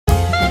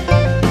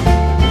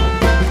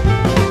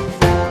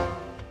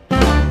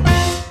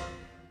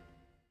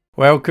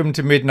Welcome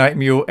to Midnight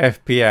Mule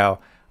FPL.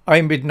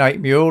 I'm Midnight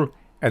Mule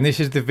and this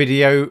is the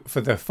video for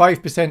the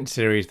 5%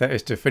 series, that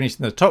is to finish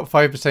in the top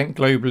 5%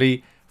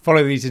 globally.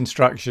 Follow these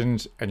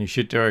instructions and you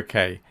should do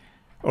okay.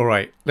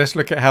 Alright, let's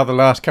look at how the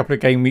last couple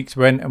of game weeks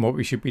went and what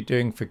we should be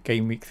doing for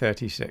game week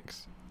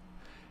 36.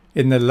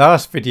 In the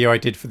last video I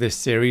did for this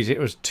series, it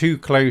was too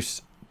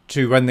close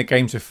to when the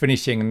games were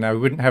finishing and I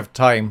wouldn't have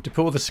time to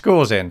put all the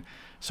scores in.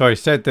 So I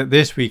said that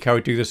this week I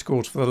would do the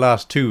scores for the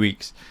last 2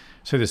 weeks.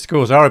 So the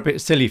scores are a bit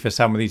silly for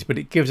some of these, but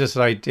it gives us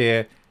an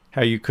idea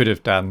how you could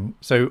have done.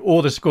 So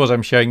all the scores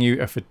I'm showing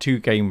you are for 2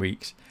 game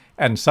weeks,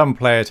 and some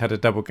players had a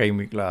double game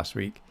week last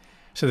week.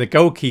 So the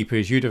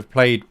goalkeepers you'd have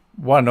played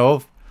one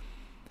of: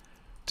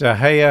 De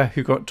Gea,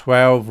 who got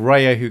 12,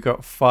 Raya, who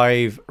got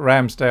 5,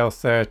 Ramsdale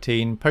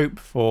 13, Pope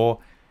 4,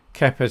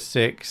 Kepa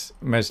 6,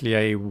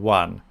 Meslier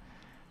 1.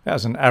 That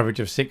was an average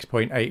of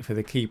 6.8 for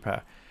the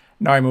keeper.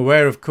 Now, I'm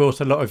aware, of course,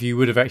 a lot of you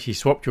would have actually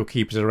swapped your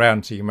keepers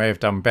around, so you may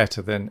have done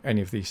better than any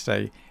of these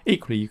say.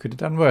 Equally, you could have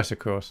done worse, of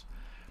course.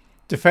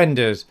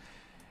 Defenders,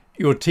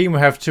 your team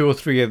will have 2 or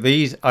 3 of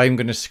these. I'm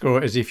going to score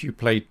it as if you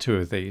played 2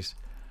 of these.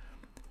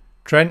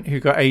 Trent, who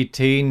got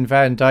 18,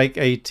 Van Dijk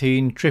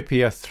 18,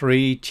 Trippier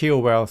 3,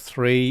 Chilwell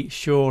 3,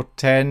 Shaw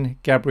 10,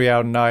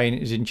 Gabriel 9,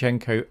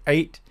 Zinchenko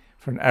 8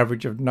 for an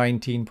average of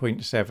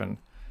 19.7.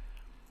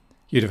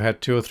 You'd have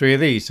had 2 or 3 of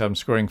these, so I'm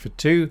scoring for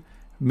 2.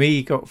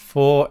 Me got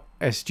 4,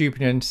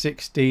 Estupinian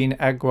 16,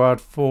 Aguard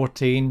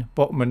 14,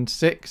 Botman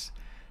 6,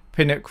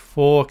 Pinnock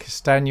 4,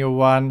 Castagna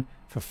 1,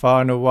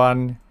 Fofana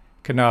 1,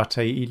 Canate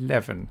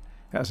 11.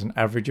 That's an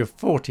average of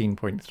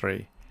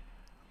 14.3.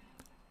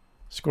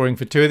 Scoring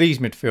for 2 of these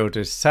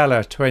midfielders: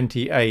 Salah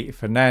 28,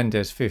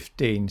 Fernandes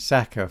 15,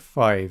 Saka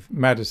 5,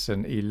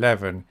 Maddison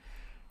 11,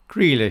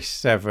 Grealish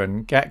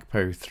 7,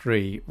 Gakpo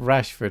 3,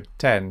 Rashford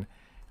 10,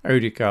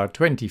 Odegaard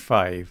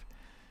 25.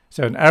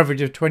 So an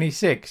average of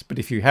 26, but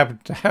if you happen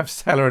to have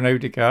Salah and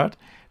Odegaard,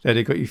 they'd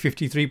have got you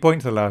 53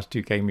 points the last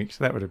 2 game weeks.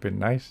 So that would have been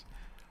nice.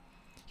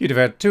 You'd have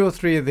had 2 or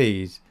 3 of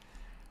these: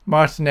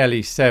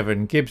 Martinelli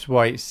 7,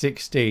 Gibbs-White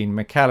 16,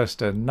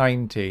 McAllister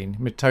 19,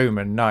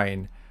 Mitoma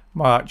 9,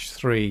 March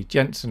 3,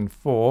 Jensen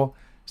 4,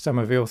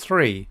 Somerville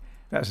 3.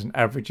 That's an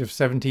average of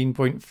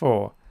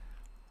 17.4.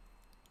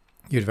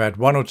 You'd have had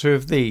 1 or 2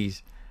 of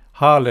these: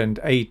 Haaland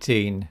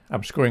 18.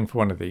 I'm scoring for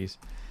 1 of these.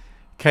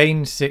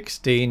 Kane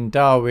 16,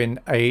 Darwin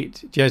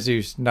 8,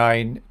 Jesus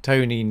 9,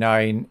 Tony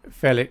 9,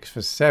 Felix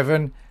for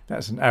 7.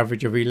 That's an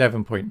average of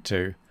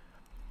 11.2.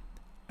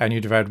 And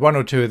you'd have had 1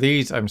 or 2 of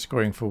these. I'm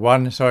scoring for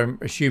 1, so I'm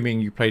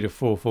assuming you played a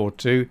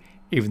 4-4-2,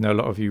 even though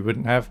a lot of you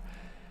wouldn't have.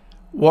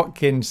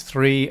 Watkins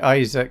 3,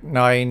 Isaac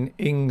 9,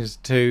 Ings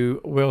 2,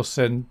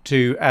 Wilson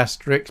 2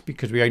 asterisk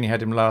because we only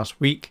had him last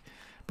week.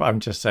 But I'm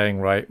just saying,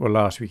 right, well,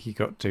 last week he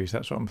got 2, so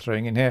that's what I'm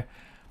throwing in here.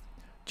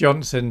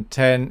 Johnson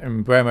 10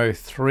 and Bremo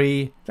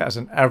 3. That's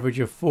an average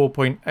of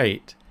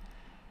 4.8.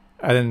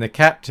 And then the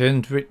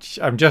captains, which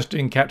I'm just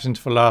doing captains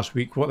for last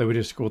week, what they would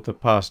have scored the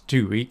past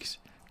 2 weeks,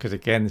 because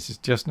again this is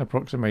just an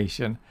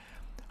approximation.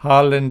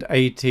 Haaland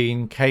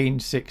 18, Kane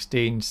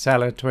 16,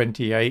 Salah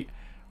 28,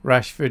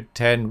 Rashford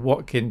 10,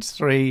 Watkins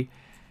 3,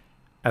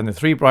 and the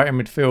 3 Brighton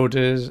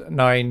midfielders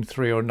 9,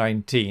 3 or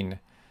 19.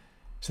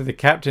 So the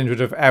captains would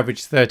have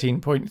averaged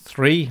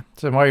 13.3.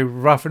 So my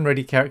rough and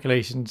ready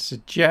calculations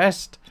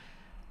suggest,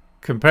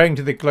 comparing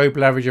to the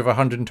global average of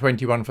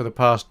 121 for the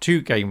past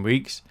 2 game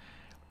weeks,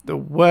 the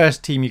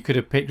worst team you could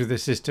have picked with the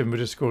system would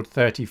have scored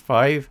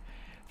 35.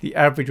 The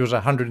average was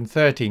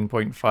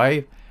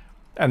 113.5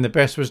 and the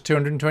best was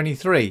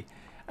 223.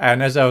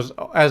 And as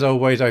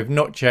always, I've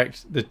not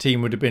checked. The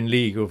team would have been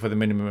legal for the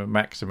minimum and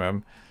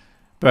maximum,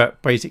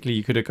 but basically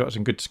you could have got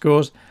some good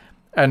scores.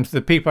 And for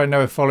the people I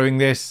know are following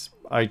this,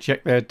 I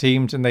check their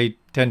teams and they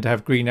tend to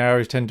have green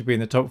arrows, tend to be in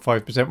the top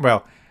 5%.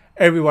 Well,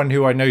 everyone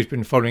who I know has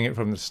been following it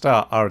from the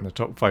start are in the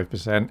top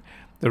 5%.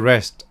 The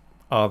rest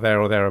are there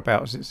or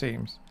thereabouts, it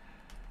seems.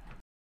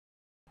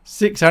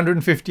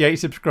 658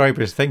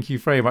 subscribers. Thank you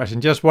very much.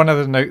 And just one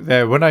other note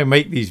there. When I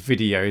make these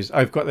videos,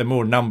 I've got them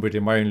all numbered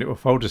in my own little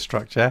folder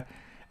structure.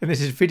 And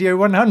this is video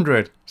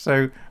 100.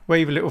 So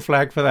wave a little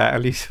flag for that,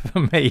 at least for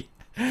me.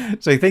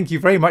 So thank you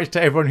very much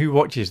to everyone who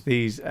watches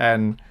these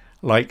and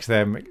likes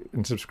them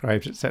and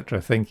subscribes,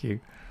 etc. Thank you.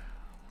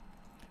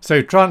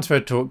 So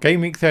transfer talk,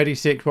 game week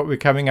 36, what we're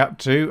coming up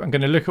to. I'm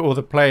going to look at all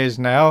the players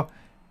now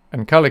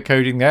and colour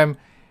coding them.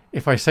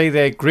 If I say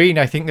they're green,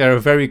 I think they're a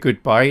very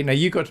good buy. Now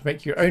you've got to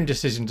make your own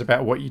decisions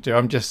about what you do.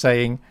 I'm just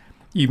saying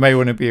you may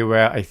want to be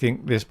aware. I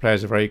think this player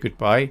is a very good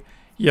buy.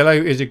 Yellow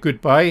is a good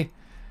buy.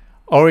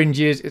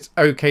 Oranges, it's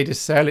okay to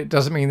sell. It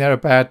doesn't mean they're a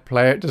bad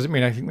player. It doesn't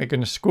mean I think they're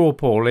going to score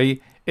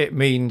poorly. It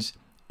means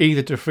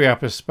either to free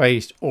up a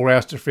space or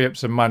else to free up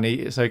some money.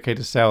 It's okay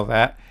to sell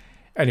that.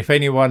 And if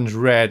anyone's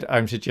red,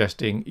 I'm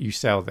suggesting you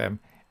sell them,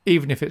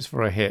 even if it's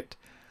for a hit.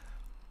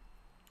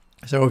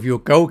 So of your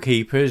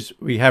goalkeepers,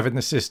 we have in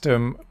the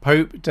system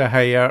Pope, De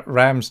Gea,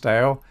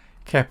 Ramsdale,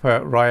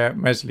 Kepa, Raya,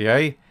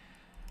 Meslier.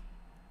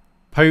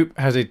 Pope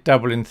has a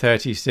double in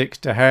 36,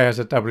 De Gea has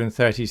a double in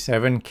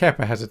 37,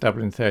 Kepa has a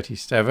double in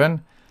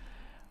 37.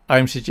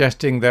 I'm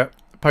suggesting that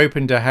Pope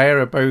and De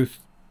Gea are both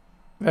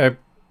They're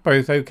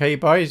both okay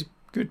buys,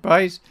 good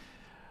buys.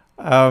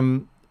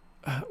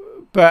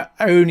 But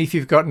only if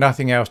you've got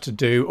nothing else to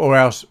do, or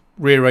else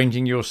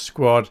rearranging your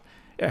squad,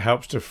 it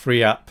helps to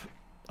free up,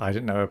 I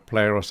don't know, a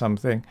player or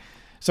something.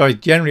 So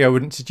generally I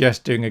wouldn't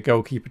suggest doing a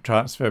goalkeeper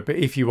transfer, but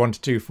if you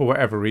wanted to, for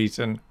whatever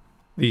reason,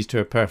 these two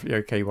are perfectly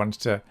okay ones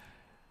to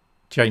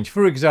change.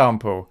 For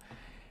example,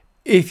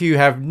 if you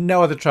have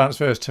no other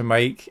transfers to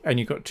make and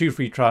you've got 2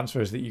 free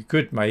transfers that you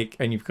could make,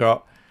 and you've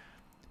got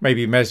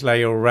maybe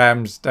Mesley or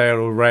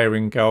Ramsdale or Raya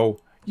in goal,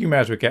 you may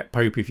as well get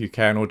Pope if you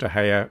can, or De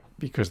Gea,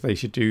 because they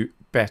should do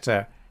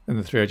better than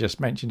the 3 I just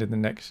mentioned in the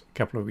next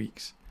couple of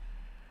weeks.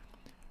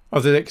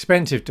 Of the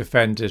expensive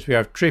defenders, we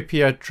have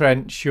Trippier,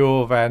 Trent,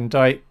 Shaw, Van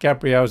Dijk,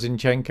 Gabriel,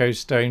 Zinchenko,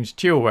 Stones,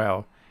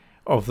 Chilwell.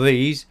 Of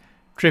these,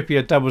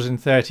 Trippier doubles in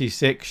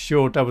 36,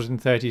 Shaw doubles in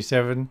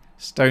 37,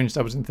 Stones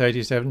doubles in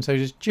 37, so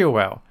does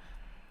Chilwell.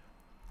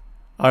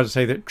 I'd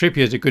say that Trippier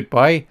is a good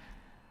buy.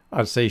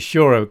 I'd say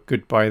Shaw a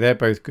good buy. They're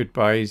both good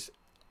buys.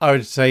 I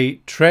would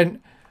say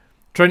Trent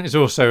is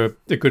also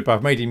a good buy.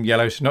 I've made him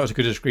yellow, so not as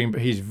good as green,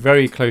 but he's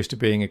very close to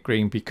being a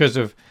green because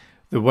of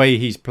the way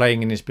he's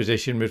playing in his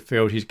position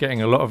midfield. He's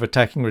getting a lot of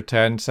attacking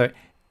returns. So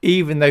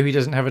even though he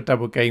doesn't have a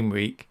double game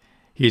week,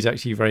 he's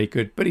actually very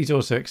good, but he's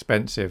also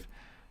expensive.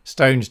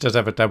 Stones does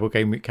have a double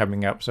game week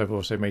coming up, so I've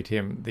also made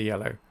him the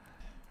yellow.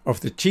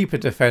 Of the cheaper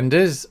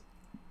defenders,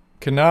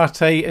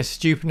 Kanate,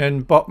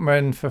 Estupinan,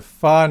 Botman,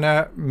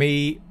 Fofana,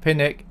 Me,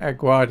 Pinnock,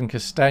 Aguard and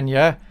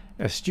Castagna.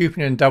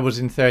 Estupinan doubles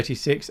in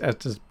 36, as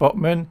does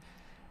Botman.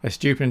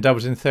 Estupinan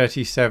doubles in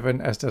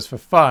 37, as does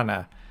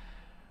Fofana.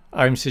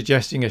 I'm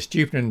suggesting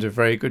Estupinan's a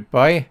very good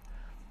buy.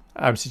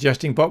 I'm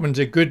suggesting Botman's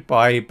a good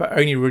buy, but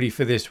only really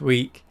for this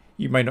week.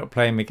 You may not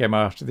play him again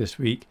after this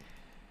week.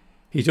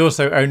 He's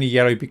also only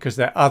yellow because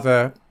there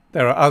are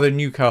other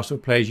Newcastle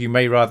players you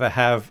may rather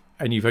have,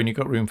 and you've only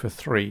got room for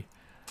 3.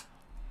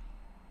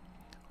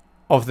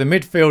 Of the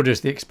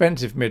midfielders, the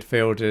expensive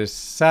midfielders,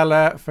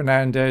 Salah,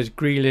 Fernandes,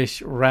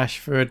 Grealish,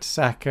 Rashford,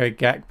 Saka,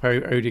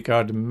 Gakpo,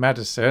 Odegaard and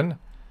Maddison.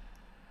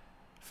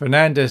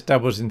 Fernandes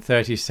doubles in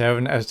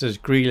 37, as does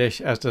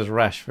Grealish, as does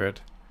Rashford.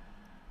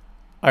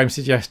 I'm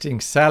suggesting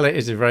Salah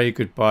is a very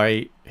good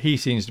buy. He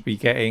seems to be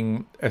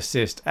getting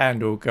assists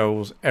and or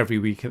goals every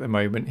week at the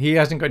moment. He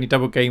hasn't got any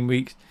double game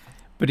weeks,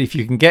 but if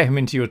you can get him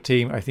into your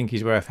team, I think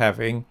he's worth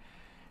having.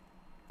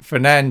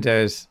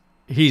 Fernandes,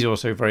 he's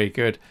also very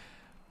good.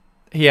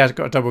 He has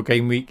got a double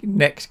game week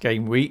next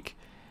game week.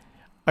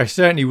 I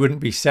certainly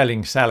wouldn't be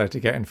selling Salah to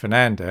get in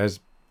Fernandes,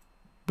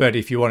 but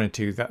if you wanted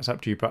to, that's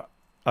up to you, but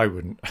I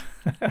wouldn't.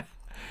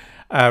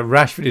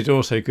 Rashford is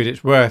also good.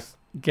 It's worth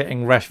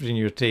getting Rashford in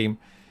your team.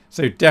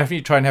 So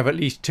definitely try and have at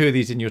least 2 of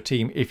these in your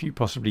team if you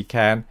possibly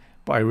can,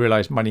 but I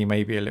realise money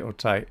may be a little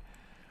tight.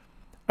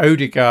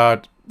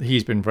 Odegaard,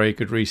 he's been very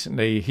good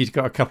recently. He's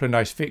got a couple of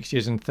nice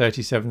fixtures in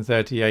 37,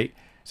 38,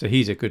 so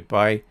he's a good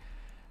buy.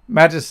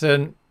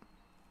 Maddison,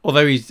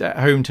 although he's at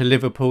home to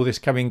Liverpool this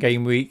coming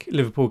game week,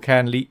 Liverpool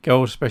can leak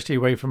goals, especially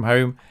away from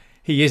home.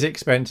 He is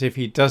expensive.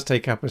 He does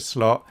take up a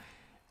slot.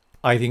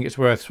 I think it's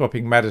worth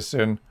swapping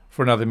Maddison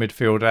for another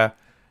midfielder,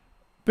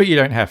 but you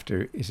don't have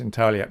to. It's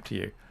entirely up to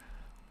you.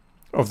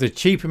 Of the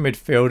cheaper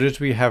midfielders,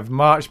 we have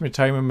March,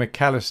 Mitoma,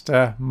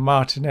 McAllister,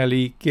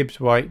 Martinelli,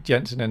 Gibbs-White,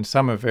 Jensen and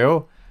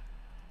Somerville.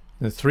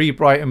 The 3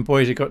 Brighton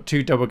boys have got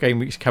 2 double game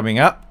weeks coming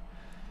up.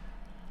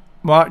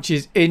 March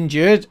is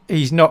injured.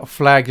 He's not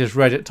flagged as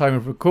red at time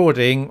of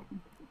recording,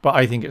 but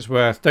I think it's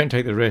worth. Don't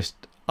take the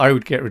risk. I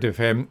would get rid of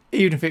him.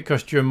 Even if it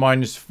cost you a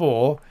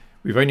 -4,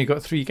 we've only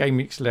got 3 game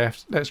weeks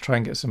left. Let's try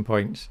and get some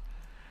points.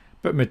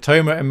 But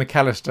Mitoma and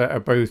McAllister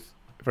are both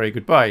very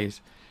good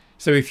buys.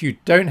 So if you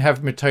don't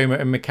have Mitoma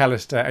and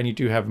McAllister and you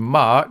do have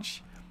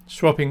March,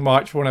 swapping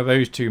March for one of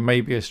those 2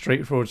 may be a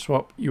straightforward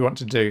swap you want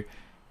to do.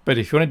 But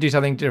if you want to do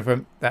something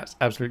different, that's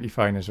absolutely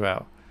fine as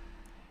well.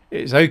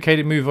 It's okay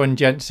to move on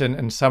Jensen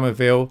and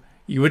Somerville.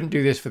 You wouldn't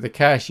do this for the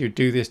cash, you'd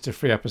do this to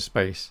free up a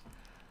space.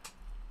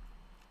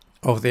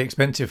 Of the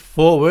expensive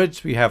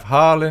forwards, we have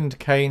Haaland,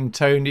 Kane,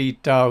 Tony,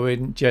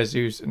 Darwin,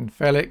 Jesus and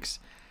Felix.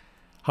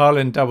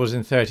 Haaland doubles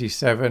in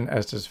 37,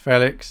 as does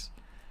Felix.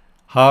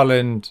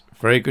 Haaland,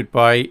 very good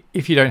buy.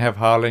 If you don't have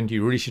Haaland,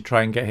 you really should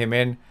try and get him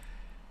in.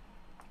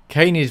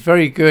 Kane is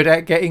very good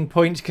at getting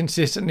points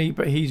consistently,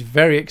 but he's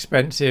very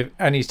expensive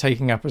and he's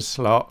taking up a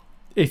slot.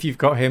 If you've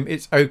got him,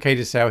 it's okay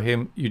to sell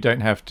him. You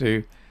don't have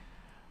to.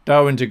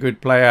 Darwin's a good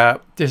player.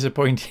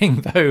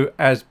 Disappointing though,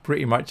 as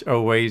pretty much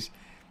always.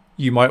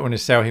 You might want to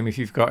sell him if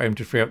you've got him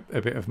to free up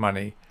a bit of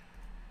money.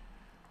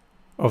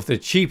 Of the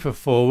cheaper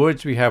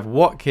forwards, we have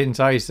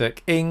Watkins,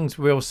 Isaac, Ings,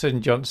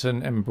 Wilson,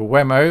 Johnson and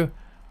Buemo.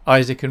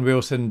 Isaac and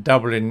Wilson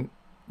double in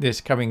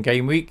this coming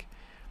game week,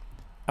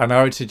 and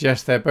I would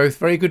suggest they're both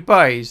very good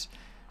buys.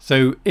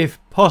 So if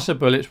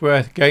possible, it's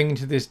worth going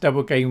into this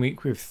double game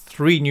week with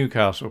 3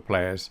 Newcastle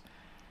players,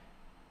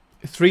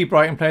 3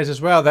 Brighton players as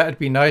well. That would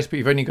be nice, but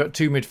you've only got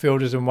 2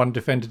 midfielders and 1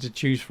 defender to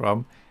choose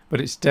from. But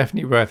it's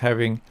definitely worth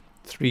having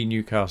 3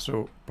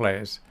 Newcastle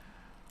players.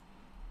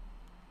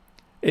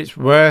 It's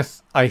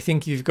worth. I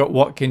think you've got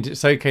Watkins.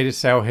 It's okay to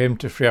sell him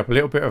to free up a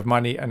little bit of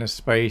money and a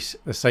space.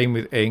 The same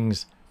with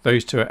Ings.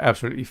 Those two are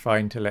absolutely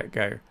fine to let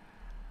go.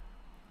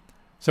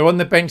 So on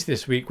the bench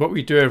this week, what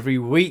we do every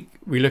week,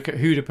 we look at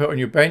who to put on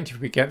your bench. If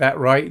we get that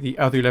right, the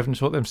other 11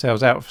 sort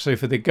themselves out. So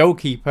for the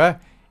goalkeeper,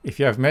 if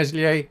you have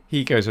Meslier,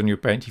 he goes on your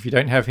bench. If you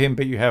don't have him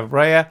but you have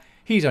Raya,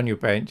 he's on your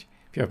bench.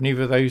 If you have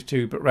neither of those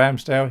two but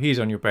Ramsdale, he's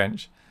on your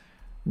bench.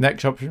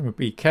 Next option would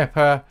be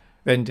Kepa,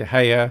 then De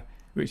Gea,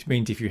 which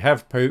means if you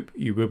have Pope,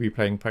 you will be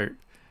playing Pope.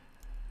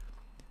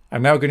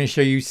 I'm now going to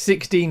show you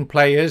 16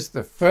 players.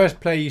 The first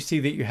player you see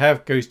that you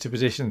have goes to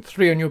position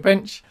 3 on your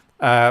bench.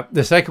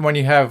 The second one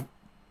you have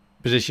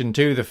position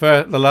 2.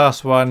 The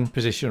last one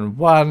position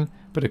 1,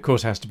 but of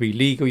course has to be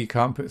legal. You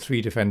can't put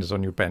 3 defenders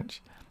on your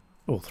bench,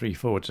 or 3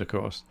 forwards of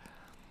course.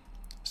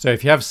 So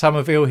if you have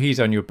Somerville, he's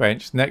on your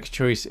bench. Next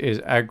choice is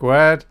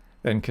Aguerd,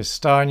 then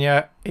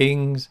Castagna,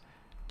 Ings,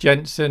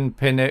 Jensen,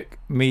 Pinnock,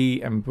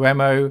 me and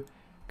Bremo,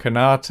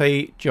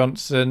 Konate,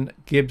 Johnson,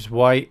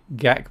 Gibbs-White,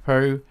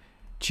 Gakpo,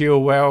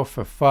 Chilwell,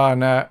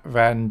 Fofana,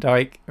 Van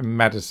Dijk and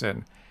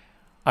Maddison.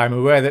 I'm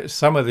aware that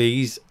some of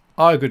these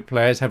are good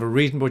players, have a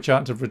reasonable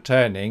chance of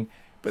returning,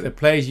 but the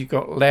players you've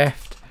got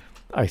left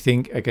I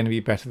think are going to be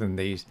better than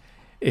these.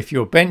 If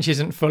your bench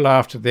isn't full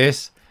after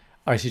this,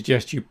 I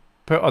suggest you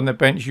put on the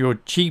bench your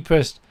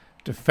cheapest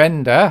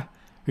defender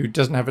who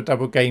doesn't have a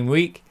double game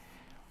week,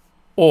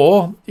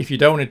 or if you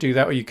don't want to do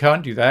that or you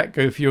can't do that,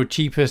 go for your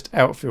cheapest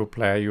outfield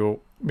player, your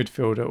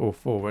midfielder or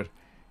forward.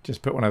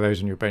 Just put one of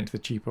those on your bench, the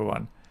cheaper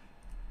one.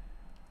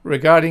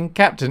 Regarding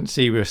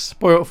captaincy, we're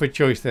spoilt for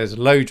choice. There's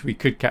loads we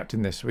could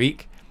captain this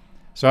week.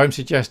 So I'm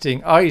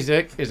suggesting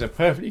Isaac is a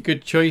perfectly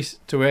good choice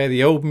to wear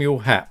the old Mule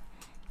hat.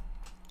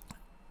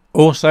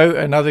 Also,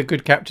 another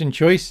good captain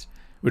choice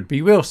would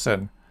be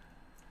Wilson.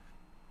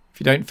 If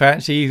you don't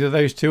fancy either of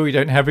those two, or you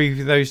don't have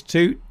either of those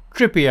two,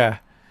 Trippier.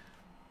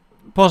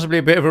 Possibly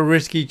a bit of a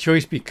risky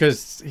choice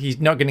because he's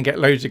not going to get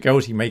loads of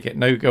goals. He may get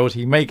no goals.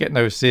 He may get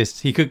no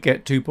assists. He could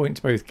get 2 points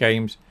both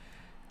games,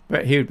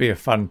 but he would be a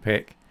fun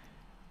pick.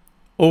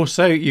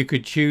 Also, you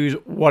could choose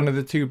one of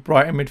the 2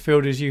 Brighton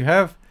midfielders you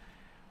have,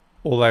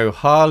 although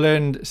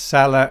Haaland,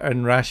 Salah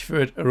and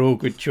Rashford are all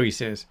good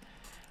choices.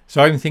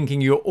 So I'm thinking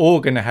you're all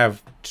going to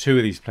have 2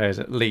 of these players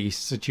at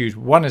least. So choose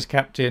one as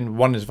captain,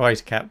 one as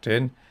vice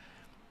captain.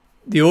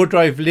 The order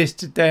I've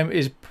listed them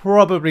is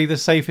probably the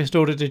safest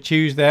order to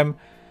choose them,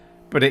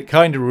 but it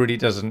kind of really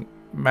doesn't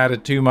matter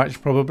too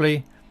much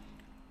probably.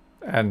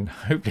 And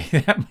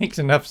hopefully that makes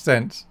enough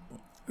sense.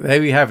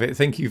 There we have it.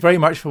 Thank you very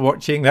much for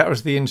watching. That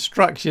was the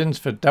instructions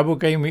for Double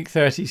Game Week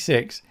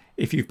 36.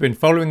 If you've been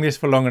following this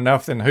for long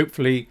enough, then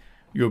hopefully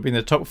you'll be in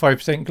the top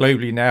 5%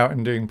 globally now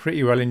and doing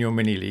pretty well in your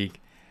mini league.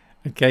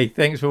 Okay,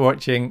 thanks for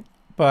watching.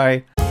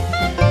 Bye.